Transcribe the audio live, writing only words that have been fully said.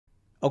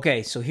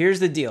Okay, so here's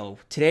the deal.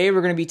 Today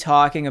we're going to be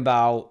talking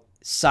about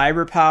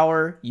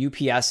CyberPower,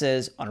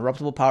 UPSs,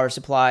 uninterruptible power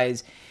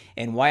supplies,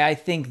 and why I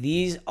think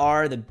these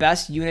are the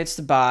best units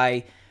to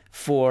buy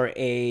for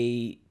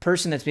a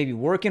person that's maybe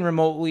working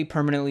remotely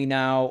permanently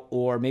now,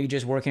 or maybe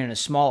just working in a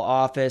small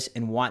office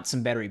and want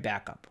some battery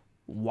backup.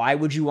 Why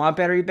would you want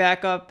battery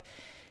backup?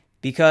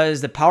 Because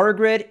the power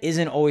grid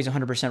isn't always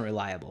 100%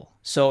 reliable.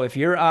 So if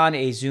you're on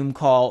a Zoom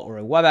call or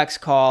a WebEx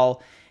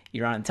call,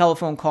 you're on a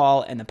telephone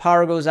call and the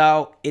power goes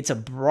out, it's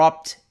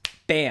abrupt,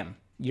 bam,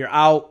 you're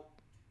out.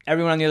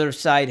 Everyone on the other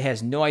side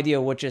has no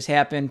idea what just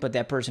happened, but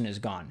that person is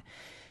gone.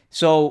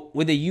 So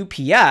with a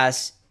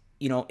UPS,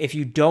 if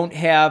you don't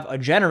have a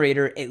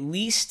generator, at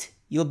least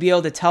you'll be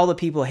able to tell the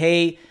people,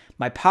 hey,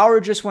 my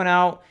power just went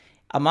out.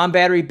 I'm on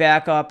battery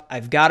backup.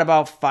 I've got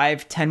about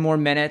 5-10 more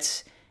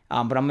minutes,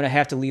 but I'm going to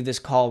have to leave this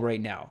call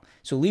right now.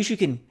 So at least you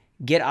can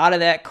get out of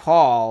that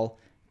call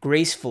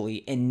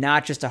gracefully and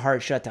not just a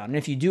hard shutdown. And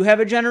if you do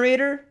have a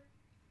generator,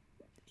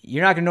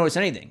 you're not going to notice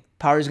anything.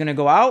 Power is going to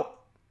go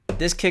out.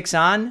 This kicks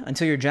on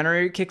until your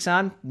generator kicks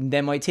on.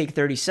 That might take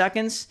 30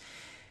 seconds.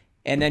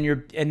 And then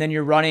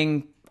you're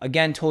running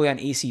again totally on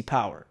AC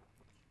power.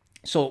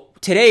 So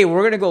today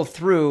we're going to go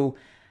through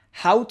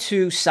how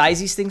to size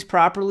these things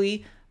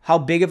properly, how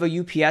big of a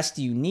UPS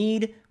do you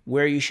need,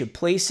 where you should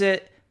place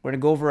it. We're going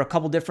to go over a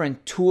couple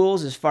different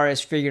tools as far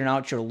as figuring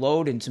out your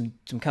load and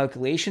some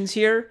calculations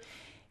here.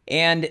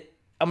 And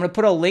I'm going to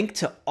put a link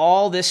to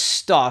all this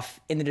stuff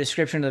in the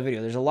description of the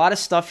video. There's a lot of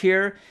stuff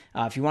here.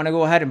 If you want to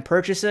go ahead and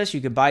purchase this,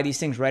 you could buy these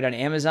things right on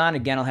Amazon.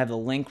 Again, I'll have the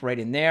link right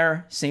in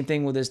there. Same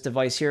thing with this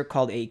device here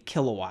called a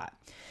kilowatt.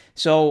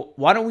 So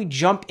why don't we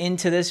jump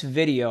into this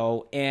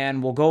video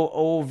and we'll go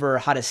over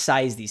how to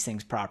size these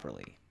things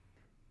properly.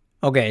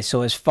 Okay,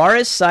 so as far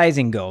as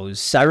sizing goes,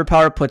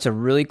 CyberPower puts a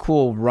really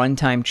cool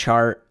runtime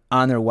chart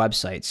on their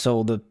website.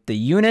 So the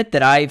unit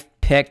that I've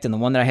picked and the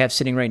one that I have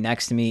sitting right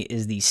next to me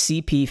is the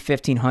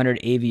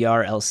CP1500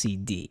 AVR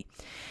LCD.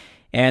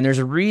 And there's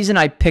a reason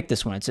I picked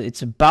this one.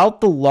 It's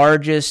about the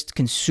largest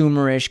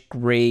consumerish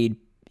grade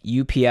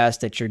UPS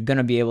that you're going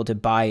to be able to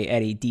buy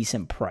at a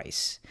decent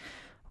price.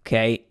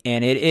 Okay,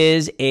 and it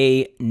is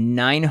a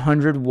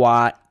 900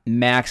 watt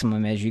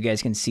maximum, as you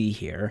guys can see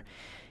here.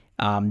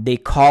 They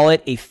call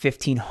it a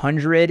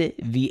 1500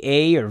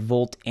 VA or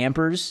volt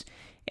amperes.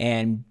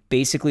 And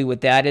basically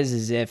what that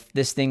is if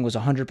this thing was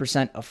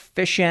 100%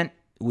 efficient,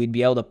 we'd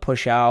be able to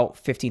push out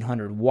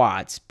 1500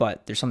 watts,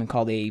 but there's something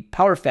called a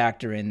power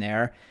factor in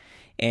there.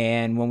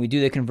 And when we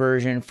do the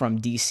conversion from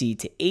DC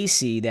to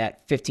AC,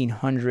 that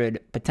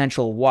 1500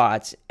 potential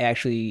watts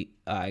actually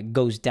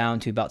goes down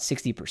to about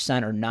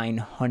 60% or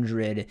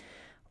 900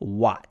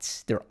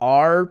 watts. There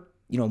are,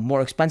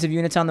 more expensive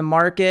units on the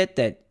market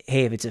that,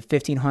 hey, if it's a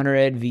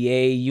 1500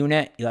 VA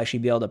unit, you'll actually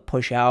be able to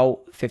push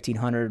out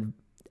 1500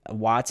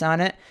 watts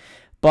on it.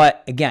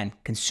 But again,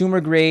 consumer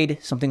grade,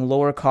 something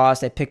lower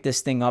cost. I picked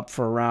this thing up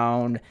for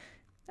around,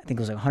 I think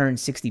it was like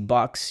 160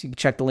 bucks. You can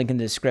check the link in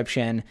the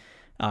description,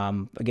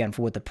 again,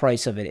 for what the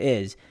price of it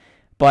is.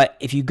 But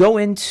if you go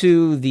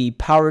into the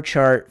power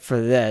chart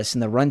for this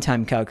and the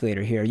runtime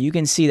calculator here, you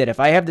can see that if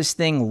I have this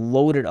thing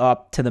loaded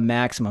up to the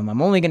maximum,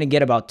 I'm only going to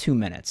get about 2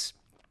 minutes.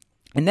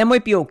 And that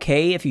might be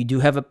okay if you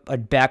do have a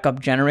backup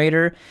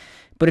generator.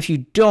 But if you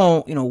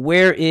don't,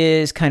 where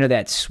is kind of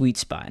that sweet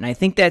spot? And I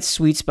think that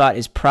sweet spot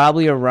is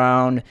probably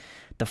around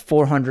the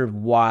 400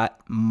 watt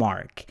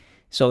mark.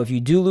 So if you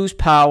do lose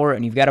power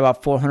and you've got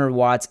about 400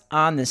 watts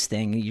on this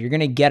thing, you're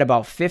going to get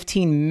about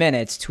 15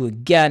 minutes to,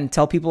 again,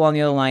 tell people on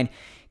the other line,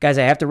 guys,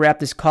 I have to wrap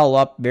this call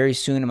up very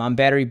soon. I'm on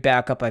battery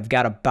backup. I've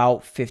got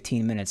about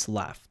 15 minutes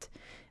left.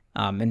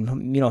 And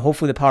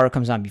hopefully the power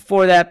comes on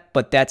before that,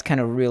 but that's kind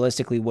of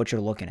realistically what you're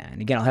looking at.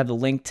 And again, I'll have the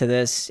link to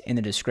this in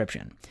the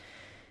description.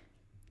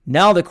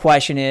 Now the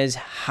question is,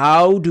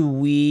 how do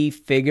we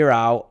figure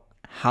out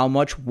how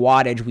much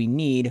wattage we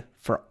need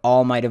for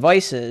all my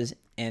devices?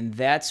 And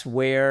that's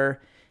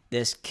where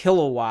this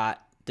kilowatt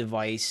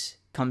device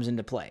comes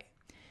into play.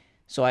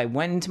 So I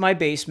went into my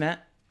basement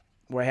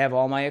where I have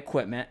all my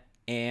equipment,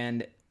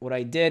 and what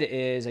I did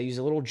is I used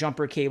a little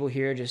jumper cable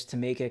here just to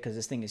make it, because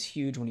this thing is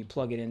huge when you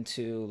plug it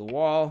into the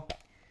wall.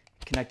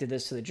 Connected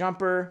this to the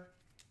jumper,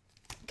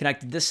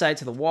 connected this side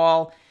to the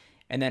wall,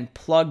 and then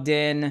plugged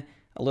in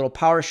a little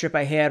power strip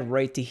I had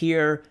right to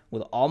here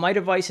with all my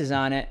devices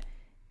on it,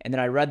 and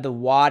then I read the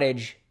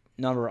wattage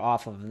number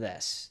off of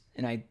this.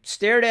 And I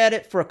stared at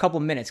it for a couple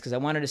minutes because I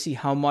wanted to see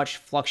how much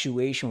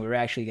fluctuation we were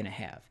actually going to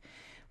have.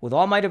 With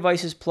all my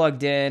devices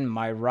plugged in,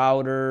 my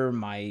router,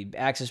 my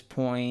access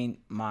point,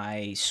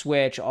 my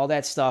switch, all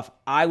that stuff,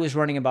 I was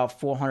running about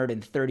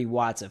 430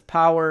 watts of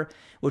power,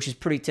 which is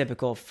pretty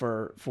typical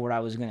for what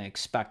I was going to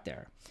expect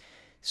there.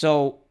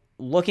 So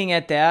looking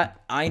at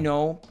that, I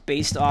know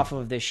based off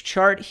of this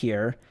chart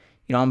here,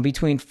 I'm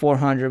between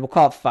 400, we'll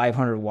call it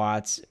 500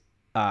 watts.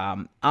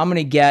 I'm going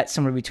to get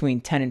somewhere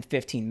between 10 and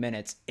 15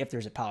 minutes if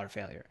there's a power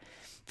failure.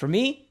 For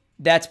me,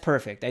 that's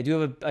perfect. I do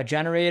have a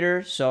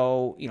generator,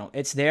 so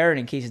it's there, and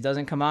in case it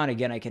doesn't come on,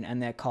 again, I can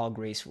end that call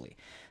gracefully.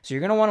 So you're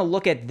going to want to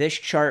look at this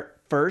chart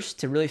first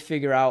to really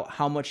figure out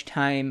how much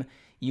time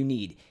you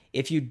need.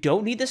 If you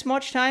don't need this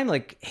much time,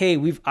 like, hey,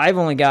 I've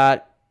only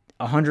got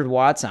 100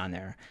 watts on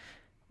there.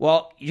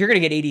 Well, you're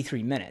going to get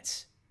 83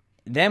 minutes.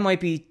 That might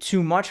be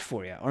too much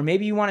for you. Or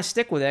maybe you want to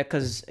stick with it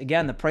because,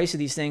 again, the price of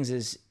these things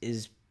is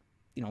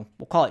we'll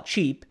call it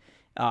cheap.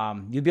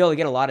 You'll be able to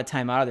get a lot of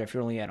time out of there if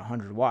you're only at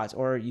 100 watts,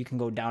 or you can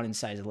go down in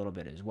size a little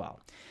bit as well.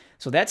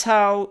 So that's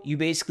how you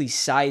basically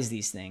size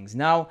these things.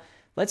 Now,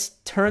 let's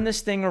turn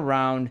this thing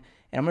around,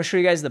 and I'm going to show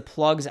you guys the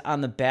plugs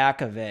on the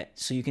back of it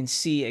so you can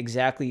see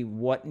exactly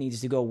what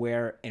needs to go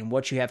where and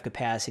what you have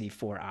capacity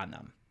for on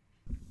them.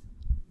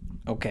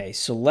 Okay,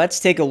 so let's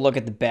take a look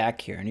at the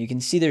back here, and you can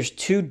see there's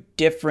two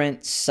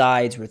different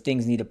sides where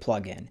things need to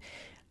plug in.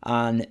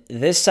 On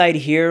this side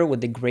here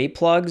with the gray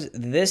plugs,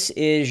 this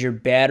is your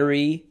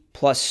battery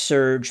plus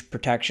surge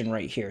protection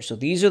right here. So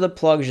these are the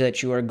plugs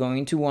that you are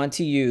going to want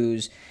to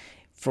use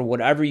for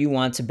whatever you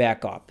want to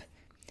back up.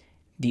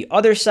 The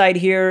other side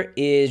here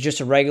is just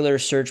a regular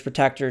surge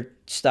protector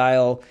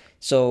style.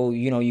 So,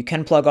 you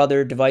can plug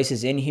other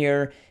devices in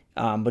here,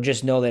 but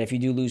just know that if you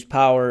do lose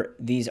power,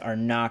 you're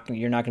not going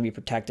to be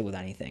protected with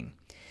anything.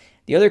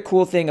 The other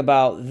cool thing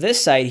about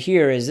this side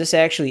here is this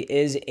actually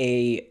is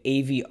a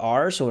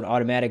AVR, so an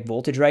automatic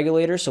voltage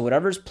regulator. So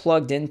whatever's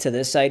plugged into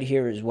this side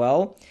here as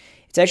well,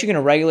 it's actually going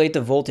to regulate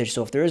the voltage.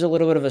 So if there is a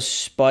little bit of a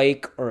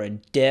spike or a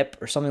dip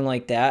or something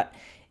like that,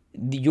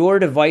 your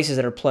devices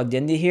that are plugged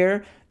into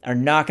here are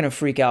not going to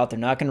freak out. They're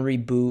not going to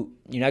reboot.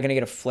 You're not going to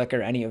get a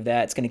flicker, any of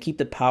that. It's going to keep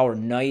the power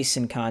nice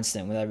and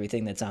constant with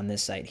everything that's on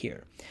this side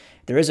here.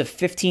 There is a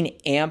 15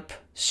 amp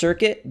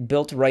circuit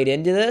built right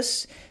into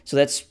this. So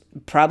that's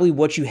probably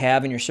what you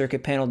have in your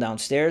circuit panel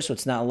downstairs. So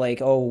it's not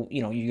like, oh,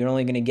 you're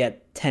only going to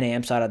get 10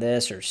 amps out of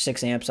this or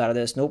 6 amps out of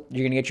this. Nope,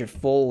 you're going to get your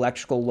full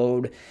electrical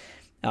load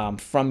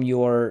from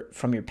your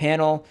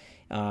panel.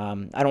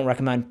 I don't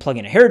recommend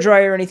plugging a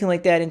hairdryer or anything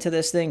like that into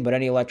this thing, but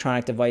any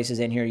electronic devices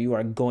in here, you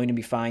are going to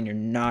be fine. You're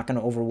not going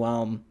to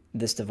overwhelm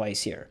this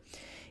device here.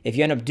 If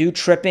you end up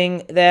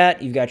tripping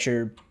that, you've got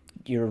your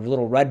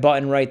little red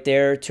button right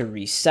there to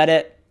reset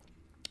it.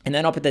 And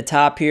then up at the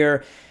top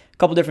here, a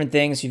couple different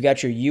things. You've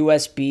got your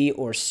USB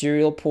or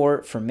serial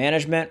port for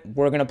management.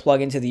 We're going to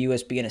plug into the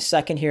USB in a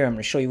second here. I'm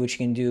going to show you what you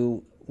can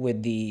do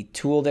with the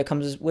tool that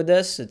comes with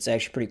this. It's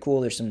actually pretty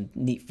cool. There's some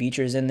neat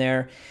features in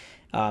there.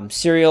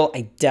 Serial,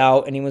 I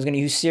doubt anyone's going to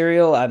use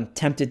serial. I'm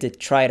tempted to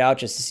try it out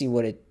just to see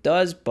what it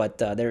does, but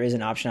there is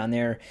an option on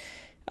there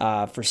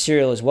for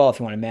serial as well if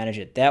you want to manage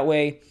it that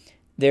way.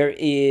 There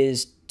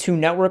is 2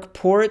 network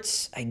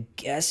ports. I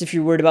guess if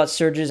you're worried about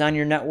surges on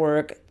your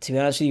network, to be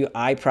honest with you,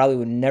 I probably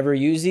would never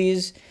use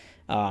these.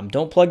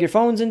 Don't plug your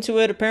phones into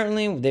it,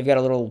 apparently. They've got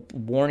a little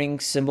warning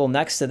symbol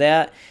next to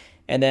that.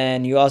 And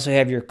then you also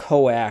have your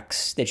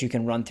coax that you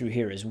can run through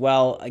here as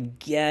well.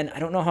 Again, I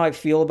don't know how I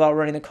feel about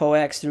running the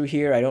coax through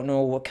here. I don't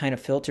know what kind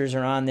of filters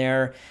are on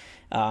there.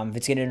 If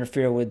it's going to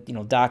interfere with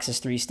DOCSIS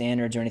 3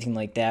 standards or anything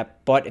like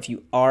that. But if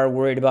you are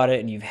worried about it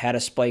and you've had a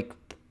spike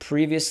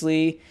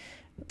previously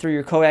through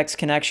your coax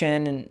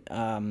connection,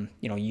 and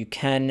you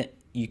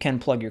can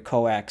plug your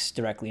coax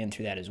directly in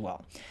through that as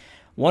well.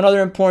 One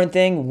other important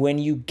thing, when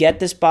you get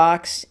this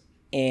box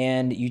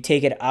and you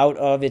take it out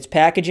of its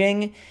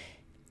packaging,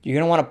 you're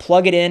going to want to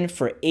plug it in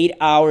for 8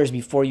 hours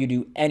before you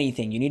do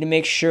anything. You need to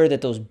make sure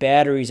that those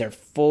batteries are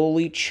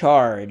fully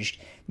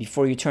charged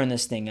before you turn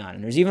this thing on.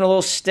 And there's even a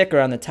little sticker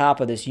on the top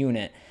of this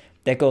unit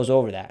that goes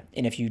over that.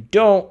 And if you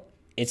don't,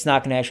 it's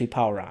not going to actually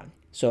power on.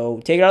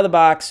 So take it out of the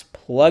box,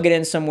 plug it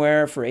in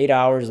somewhere for 8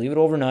 hours, leave it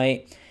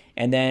overnight,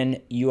 and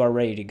then you are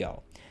ready to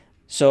go.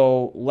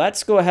 So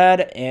let's go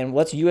ahead and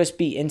let's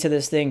USB into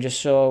this thing just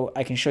so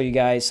I can show you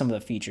guys some of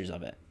the features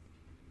of it.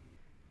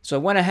 So I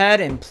went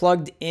ahead and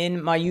plugged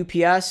in my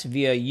UPS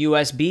via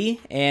USB,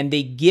 and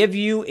they give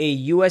you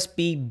a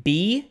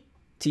USB-B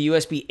to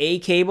USB-A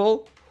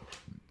cable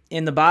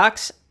in the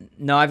box.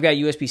 Now I've got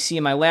USB-C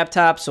in my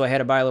laptop, so I had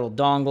to buy a little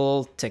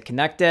dongle to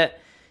connect it.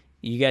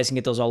 You guys can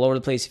get those all over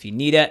the place if you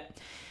need it.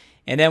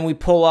 And then we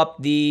pull up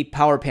the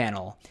power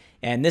panel.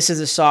 And this is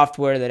the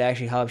software that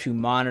actually helps you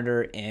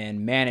monitor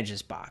and manage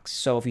this box.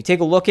 So if you take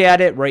a look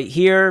at it right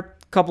here,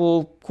 a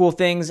couple cool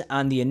things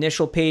on the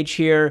initial page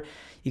here.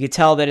 You can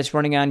tell that it's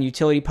running on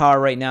utility power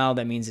right now.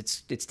 That means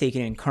it's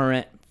taking in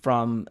current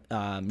from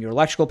your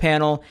electrical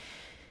panel.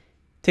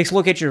 Takes a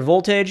look at your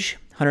voltage,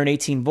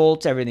 118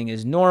 volts. Everything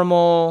is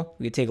normal.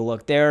 We can take a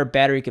look there.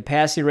 Battery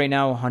capacity right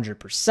now,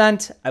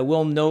 100%. I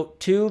will note,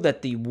 too,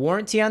 that the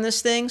warranty on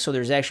this thing, so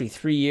there's actually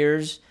 3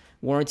 years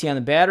warranty on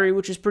the battery,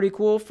 which is pretty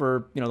cool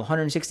for the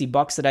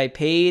 $160 that I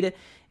paid.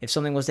 If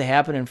something was to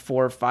happen in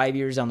 4 or 5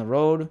 years down the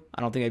road,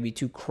 I don't think I'd be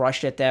too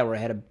crushed at that where I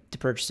had to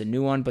purchase a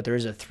new one, but there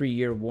is a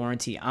 3-year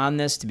warranty on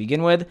this to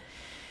begin with.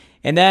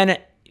 And then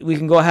we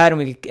can go ahead and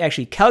we can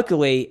actually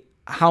calculate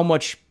how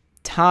much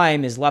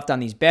time is left on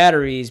these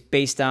batteries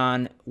based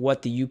on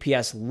what the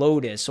UPS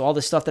load is. So all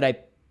the stuff that I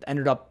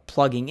ended up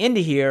plugging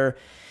into here,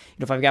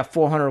 if I've got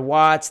 400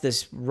 watts,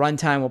 this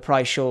runtime will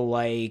probably show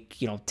like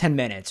 10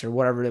 minutes or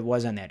whatever it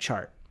was on that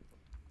chart.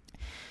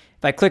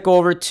 If I click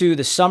over to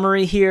the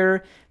summary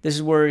here, this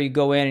is where you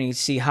go in and you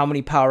see how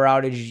many power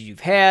outages you've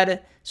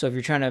had. So if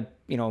you're trying to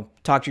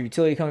talk to your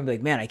utility company and be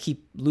like, man, I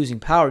keep losing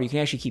power. You can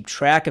actually keep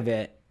track of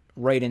it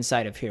right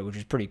inside of here, which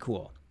is pretty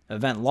cool.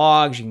 Event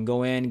logs, you can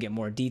go in and get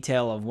more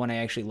detail of when I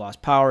actually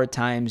lost power,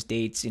 times,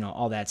 dates,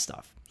 all that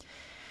stuff.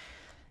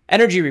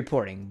 Energy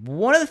reporting.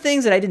 One of the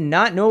things that I did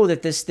not know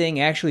that this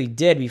thing actually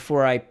did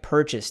before I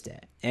purchased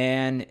it.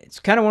 And it's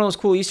kind of one of those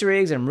cool Easter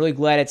eggs. And I'm really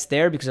glad it's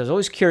there because I was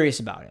always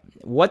curious about it.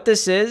 What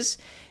this is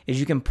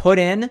you can put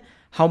in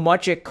how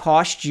much it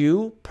cost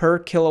you per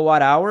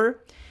kilowatt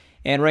hour.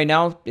 And right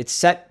now it's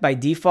set by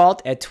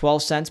default at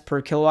 12 cents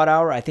per kilowatt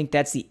hour. I think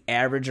that's the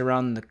average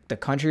around the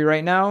country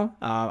right now.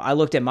 I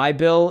looked at my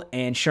bill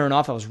and sure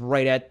enough, I was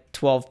right at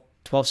 12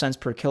 cents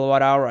per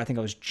kilowatt hour. I think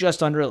I was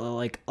just under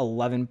like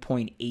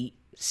 11.8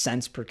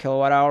 cents per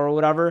kilowatt hour or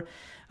whatever.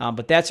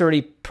 But that's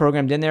already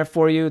programmed in there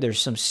for you. There's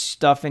some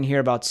stuff in here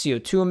about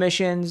CO2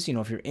 emissions,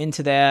 if you're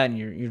into that and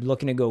you're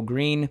looking to go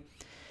green.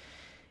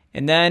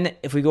 And then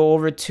if we go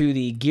over to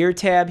the gear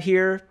tab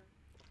here,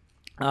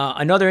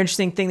 another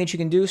interesting thing that you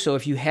can do. So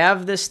if you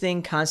have this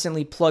thing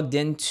constantly plugged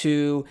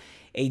into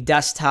a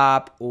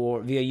desktop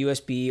or via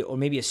USB or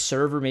maybe a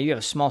server, maybe you have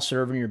a small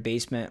server in your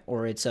basement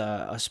or it's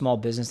a small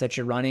business that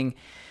you're running,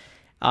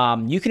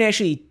 you can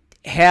actually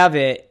have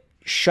it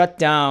shut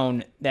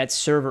down that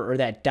server or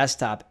that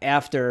desktop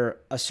after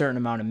a certain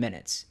amount of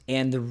minutes.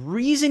 And the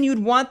reason you'd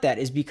want that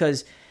is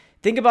because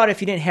think about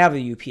if you didn't have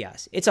a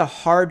UPS. It's a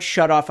hard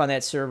shut off on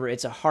that server.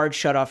 It's a hard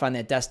shut off on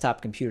that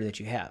desktop computer that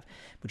you have.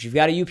 But you've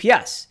got a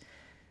UPS.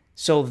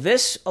 So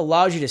this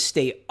allows you to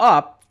stay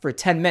up for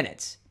 10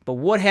 minutes. But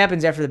what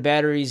happens after the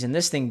batteries in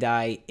this thing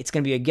die? It's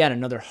going to be, again,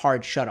 another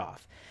hard shut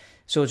off.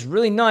 So it's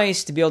really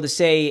nice to be able to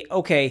say,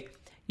 okay,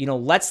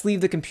 let's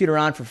leave the computer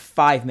on for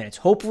 5 minutes.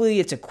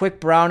 Hopefully it's a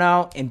quick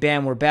brownout and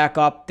bam, we're back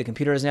up. The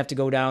computer doesn't have to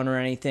go down or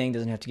anything,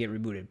 doesn't have to get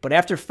rebooted. But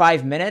after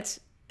 5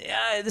 minutes,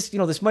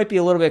 this might be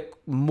a little bit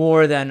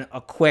more than a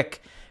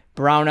quick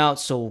brownout.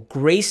 So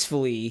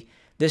gracefully,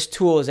 this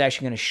tool is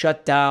actually going to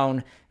shut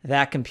down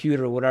that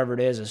computer or whatever it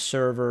is, a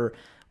server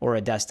or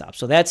a desktop.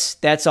 So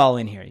that's all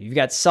in here. You've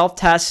got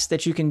self-tests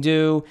that you can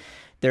do.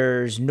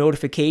 There's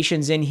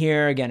notifications in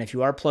here. Again, if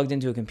you are plugged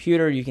into a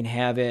computer, you can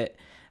have it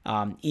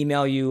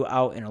email you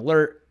out an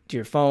alert to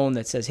your phone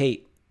that says,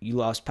 hey, you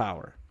lost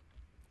power.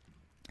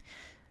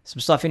 Some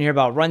stuff in here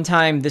about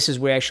runtime. This is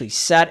where I actually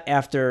set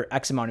after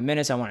X amount of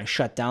minutes, I want to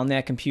shut down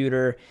that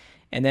computer.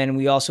 And then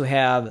we also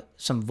have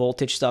some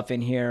voltage stuff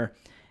in here.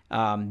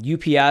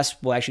 UPS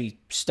will actually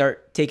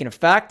start taking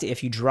effect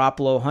if you drop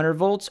below 100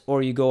 volts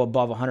or you go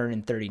above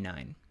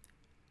 139.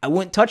 I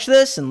wouldn't touch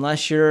this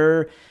unless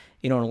you're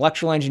an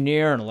electrical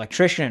engineer, an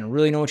electrician, and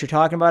really know what you're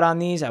talking about on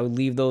these. I would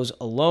leave those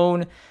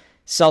alone.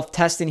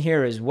 Self-test in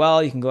here as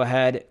well. You can go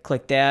ahead,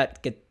 click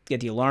that, get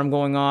the alarm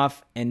going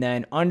off. And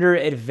then under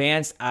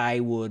advanced, I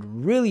would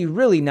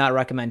really not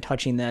recommend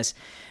touching this.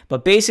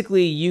 But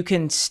basically, you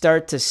can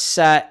start to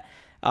set,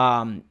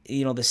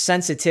 the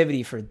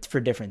sensitivity for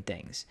different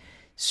things.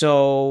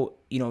 So,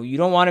 you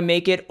don't want to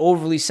make it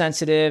overly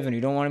sensitive and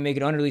you don't want to make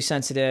it underly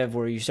sensitive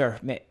where you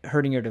start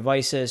hurting your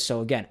devices.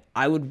 So again,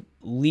 I would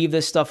leave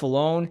this stuff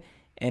alone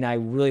and I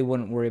really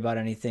wouldn't worry about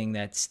anything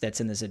that's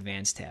in this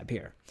advanced tab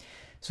here.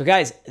 So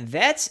guys,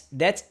 that's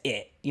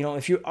it.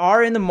 If you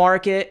are in the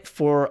market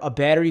for a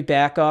battery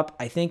backup,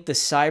 I think the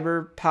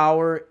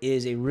CyberPower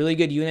is a really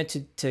good unit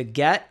to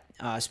get,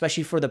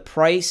 especially for the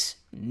price,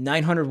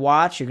 900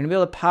 watts. You're going to be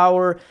able to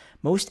power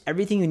most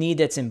everything you need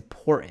that's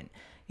important.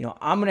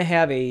 I'm going to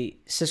have a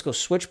Cisco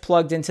switch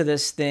plugged into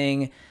this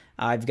thing.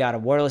 I've got a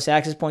wireless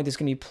access point that's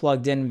going to be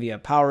plugged in via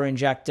power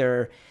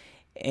injector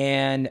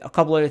and a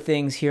couple other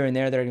things here and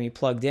there that are going to be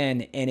plugged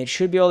in, and it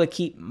should be able to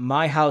keep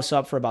my house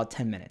up for about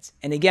 10 minutes.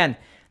 And again,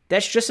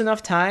 that's just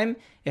enough time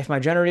if my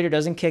generator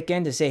doesn't kick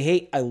in to say,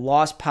 hey, I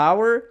lost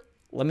power.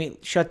 Let me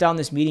shut down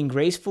this meeting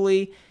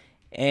gracefully.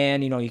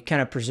 And, you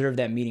kind of preserve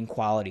that meeting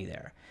quality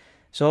there.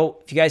 So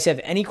if you guys have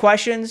any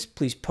questions,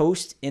 please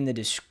post in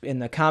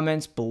the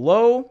comments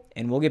below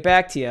and we'll get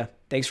back to you.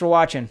 Thanks for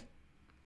watching.